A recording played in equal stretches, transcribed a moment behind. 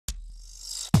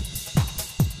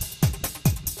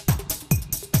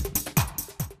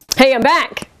Hey, I'm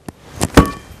back.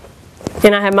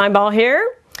 And I have my ball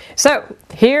here. So,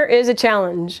 here is a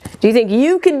challenge. Do you think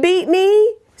you could beat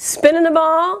me spinning the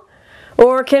ball?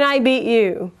 Or can I beat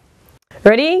you?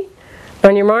 Ready?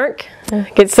 On your mark.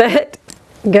 Get set.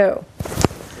 Go.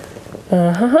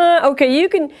 Okay, you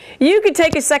can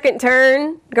take a second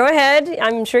turn. Go ahead.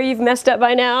 I'm sure you've messed up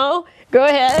by now. Go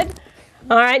ahead.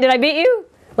 All right, did I beat you?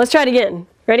 Let's try it again.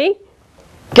 Ready?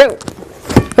 Go.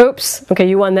 Oops. Okay,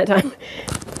 you won that time.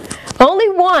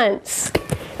 Only once,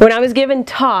 when I was given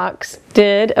talks,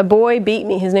 did a boy beat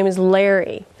me. His name is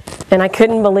Larry, and I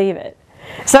couldn't believe it.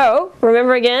 So,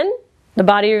 remember again, the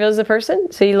body reveals the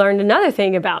person. So you learned another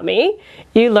thing about me.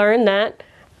 You learned that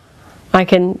I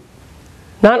can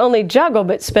not only juggle,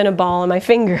 but spin a ball on my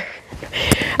finger.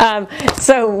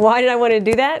 So why did I want to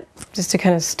do that? Just to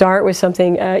kind of start with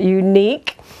something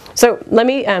unique. So let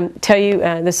me tell you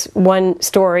this one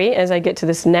story as I get to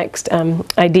this next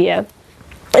idea.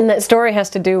 And that story has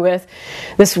to do with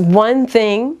this one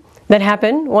thing that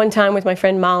happened one time with my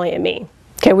friend Molly and me.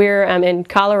 Okay, we were in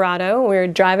Colorado. We were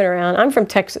driving around. I'm from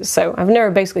Texas, so I've never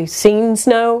basically seen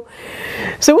snow.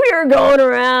 So we were going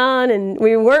around, and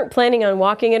we weren't planning on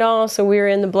walking at all, so we were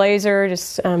in the Blazer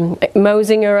just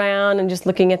moseying around and just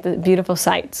looking at the beautiful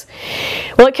sights.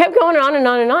 Well, it kept going on and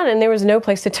on and on, and there was no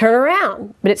place to turn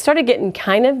around. But it started getting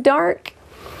kind of dark,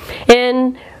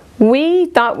 and we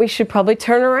thought we should probably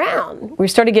turn around. We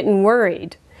started getting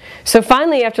worried. So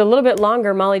finally, after a little bit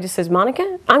longer, Molly just says,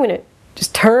 "Monica, I'm going to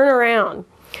just turn around."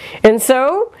 And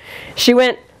so she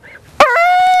went,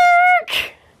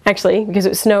 "Ark!" Actually, because it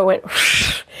was snow, it went,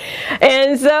 whoosh.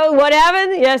 And so what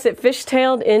happened? Yes, it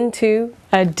fishtailed into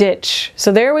a ditch.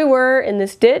 So there we were in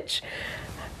this ditch,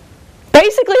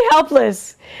 basically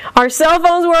helpless. Our cell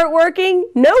phones weren't working.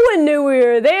 No one knew we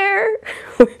were there.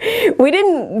 We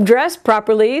didn't dress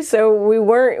properly, so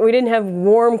we didn't have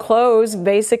warm clothes,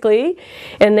 basically.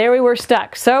 And there we were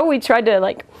stuck. So we tried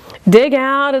to dig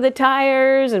out of the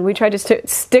tires, and we tried to stick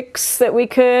sticks that we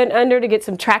could under to get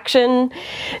some traction.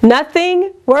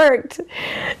 Nothing worked.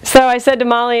 So I said to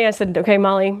Molly, "Okay,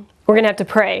 Molly, we're going to have to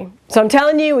pray." So I'm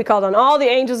telling you, we called on all the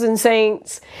angels and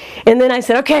saints. And then I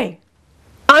said, "Okay,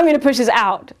 I'm going to push us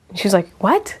out." She was like,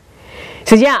 "What?"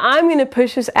 She said, "Yeah, I'm going to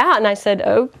push us out." And I said,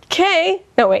 "Okay."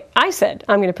 No, wait, I said,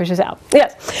 "I'm going to push us out."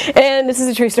 Yes. And this is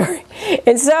a true story.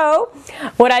 And so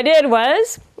what I did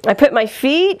was I put my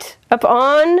feet up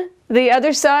on the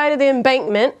other side of the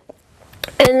embankment,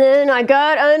 and then I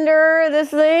got under this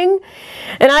thing,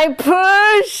 and I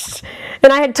pushed,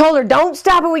 and I had told her, "Don't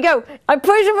stop," and we go. I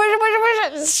pushed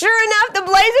it. Sure enough, the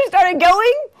Blazer started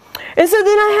going, and so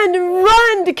then I had to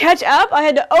run to catch up. I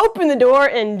had to open the door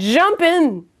and jump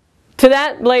in to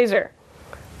that Blazer.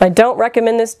 I don't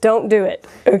recommend this. Don't do it,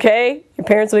 okay? Your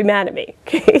parents will be mad at me,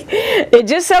 okay? It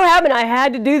just so happened I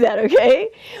had to do that, okay?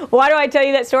 Why do I tell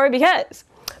you that story? Because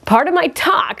part of my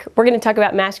talk, we're going to talk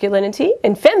about masculinity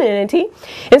and femininity.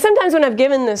 And sometimes when I've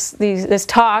given this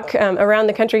talk around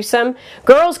the country, some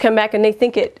girls come back and they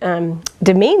think it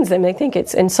demeans them. They think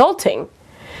it's insulting.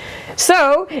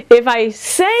 So if I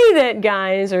say that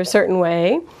guys are a certain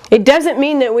way, it doesn't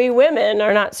mean that we women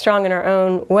are not strong in our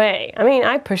own way. I mean,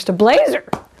 I pushed a Blazer.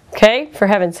 Okay, for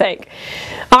heaven's sake.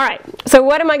 All right, so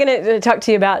what am I going to talk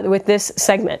to you about with this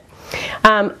segment?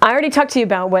 I already talked to you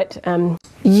about what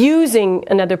using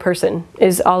another person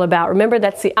is all about. Remember,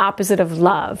 that's the opposite of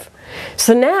love.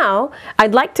 So now,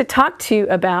 I'd like to talk to you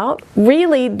about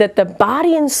really that the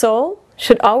body and soul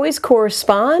should always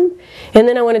correspond. And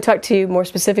then I want to talk to you more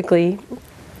specifically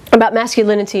about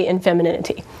masculinity and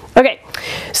femininity. Okay,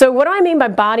 so what do I mean by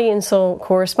body and soul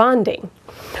corresponding?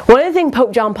 One of the things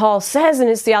Pope John Paul says in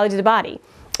his Theology of the Body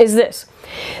is this,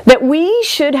 that we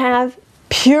should have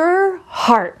pure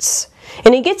hearts.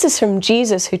 And he gets this from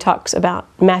Jesus, who talks about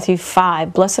Matthew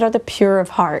 5, "Blessed are the pure of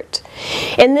heart."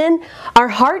 And then our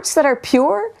hearts that are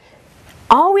pure,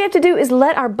 all we have to do is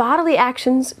let our bodily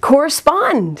actions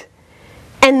correspond.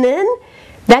 And then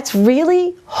that's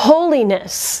really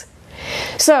holiness.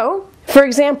 So, for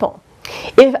example,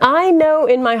 if I know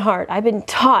in my heart, I've been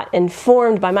taught and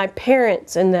formed by my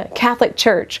parents in the Catholic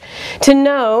Church to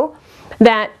know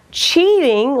that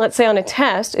cheating, let's say on a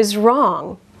test, is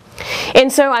wrong.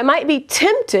 And so I might be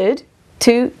tempted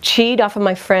to cheat off of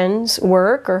my friend's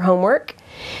work or homework,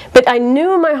 but I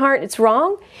knew in my heart it's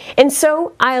wrong, and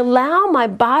so I allow my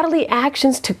bodily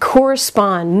actions to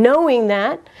correspond, knowing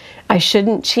that I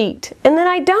shouldn't cheat, and then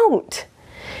I don't.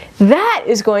 That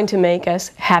is going to make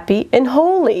us happy and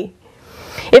holy.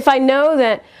 If I know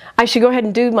that I should go ahead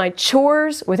and do my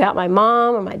chores without my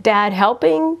mom or my dad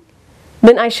helping,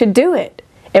 then I should do it.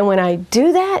 And when I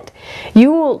do that,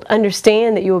 you will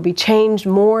understand that you will be changed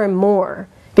more and more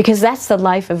because that's the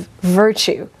life of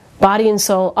virtue. Body and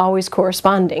soul always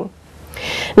corresponding.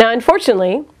 Now,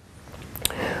 unfortunately,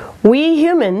 we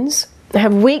humans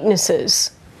have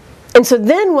weaknesses. And so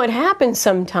then what happens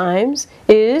sometimes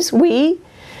is we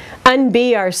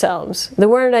unbe ourselves. The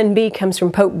word unbe comes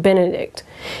from Pope Benedict.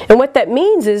 And what that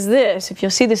means is this. If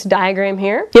you'll see this diagram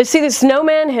here, you'll see the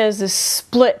snowman has this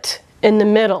split in the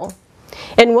middle.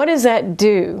 And what does that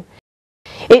do?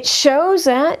 It shows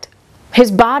that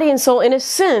his body and soul, in a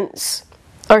sense,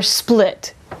 are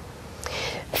split.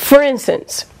 For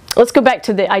instance, let's go back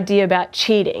to the idea about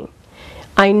cheating.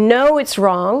 I know it's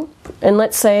wrong, and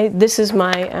let's say this is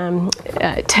my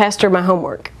test or my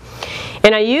homework.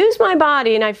 And I use my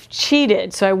body and I've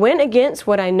cheated. So I went against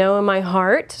what I know in my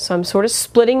heart. So I'm sort of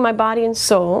splitting my body and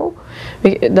soul,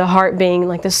 the heart being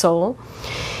like the soul.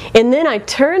 And then I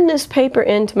turn this paper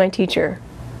in to my teacher.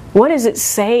 What does it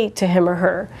say to him or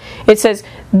her? It says,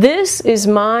 "This is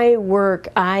my work,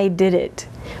 I did it."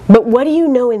 But what do you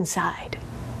know inside?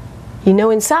 You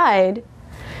know inside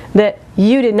that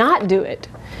you did not do it.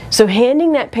 So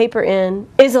handing that paper in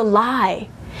is a lie.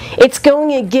 It's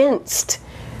going against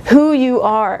who you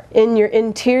are in your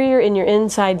interior, in your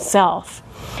inside self.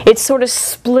 It's sort of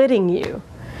splitting you.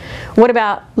 What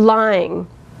about lying?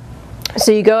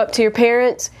 So you go up to your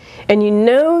parents and you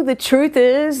know the truth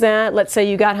is that, let's say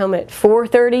you got home at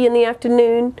 4:30 in the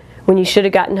afternoon when you should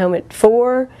have gotten home at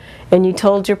 4, and you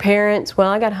told your parents, well,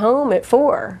 I got home at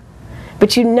 4.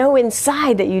 But you know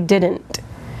inside that you didn't.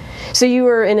 So you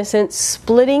are, in a sense,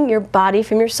 splitting your body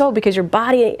from your soul, because your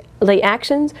bodily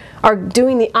actions are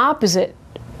doing the opposite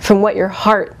from what your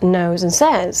heart knows and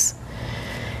says.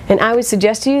 And I would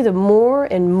suggest to you, the more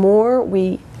and more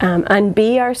we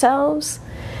unbe ourselves,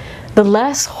 the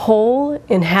less whole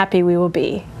and happy we will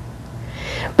be.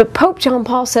 But Pope John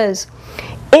Paul says,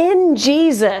 in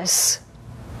Jesus,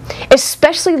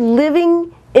 especially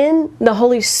living in the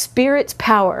Holy Spirit's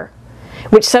power,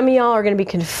 which some of y'all are going to be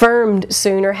confirmed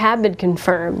soon or have been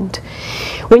confirmed.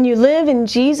 When you live in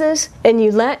Jesus and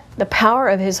you let the power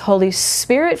of His Holy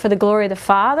Spirit for the glory of the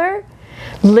Father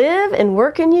live and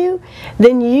work in you,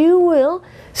 then you will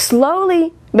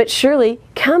slowly but surely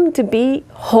come to be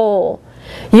whole.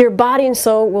 Your body and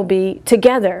soul will be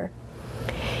together.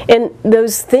 And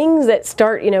those things that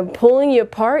start, pulling you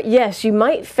apart, yes, you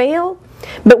might fail,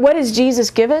 but what does Jesus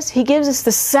give us? He gives us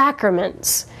the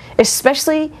sacraments.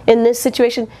 Especially in this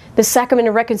situation, the sacrament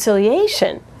of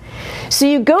reconciliation. So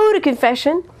you go to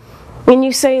confession and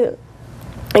you say,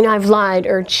 I've lied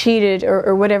or cheated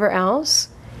or whatever else.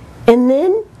 And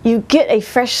then you get a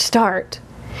fresh start.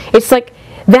 It's like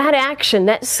that action,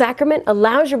 that sacrament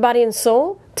allows your body and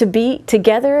soul to be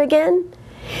together again.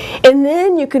 And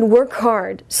then you can work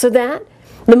hard so that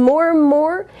the more and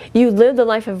more you live the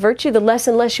life of virtue, the less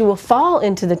and less you will fall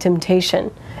into the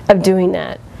temptation of doing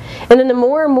that. And then the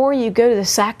more and more you go to the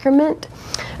sacrament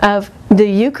of the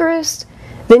Eucharist,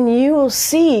 then you will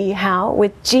see how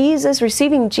with Jesus,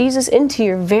 receiving Jesus into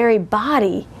your very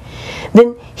body,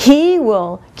 then He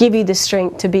will give you the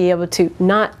strength to be able to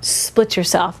not split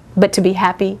yourself, but to be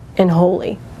happy and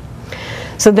holy.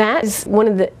 So that is one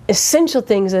of the essential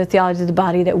things of the theology of the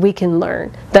body that we can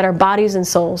learn, that our bodies and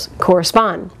souls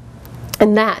correspond.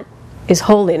 And that is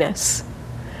holiness.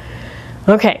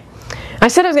 Okay. I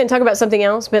said I was going to talk about something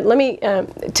else, but let me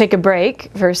take a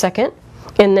break for a second.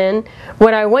 And then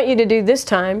what I want you to do this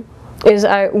time is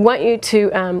I want you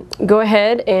to go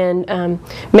ahead and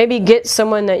maybe get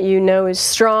someone that you know is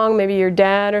strong, maybe your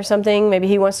dad or something, maybe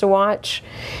he wants to watch,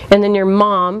 and then your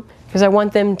mom, because I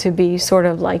want them to be sort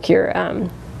of like your,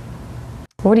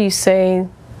 what do you say,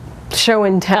 show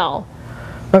and tell.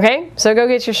 Okay? So go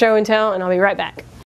get your show and tell, and I'll be right back.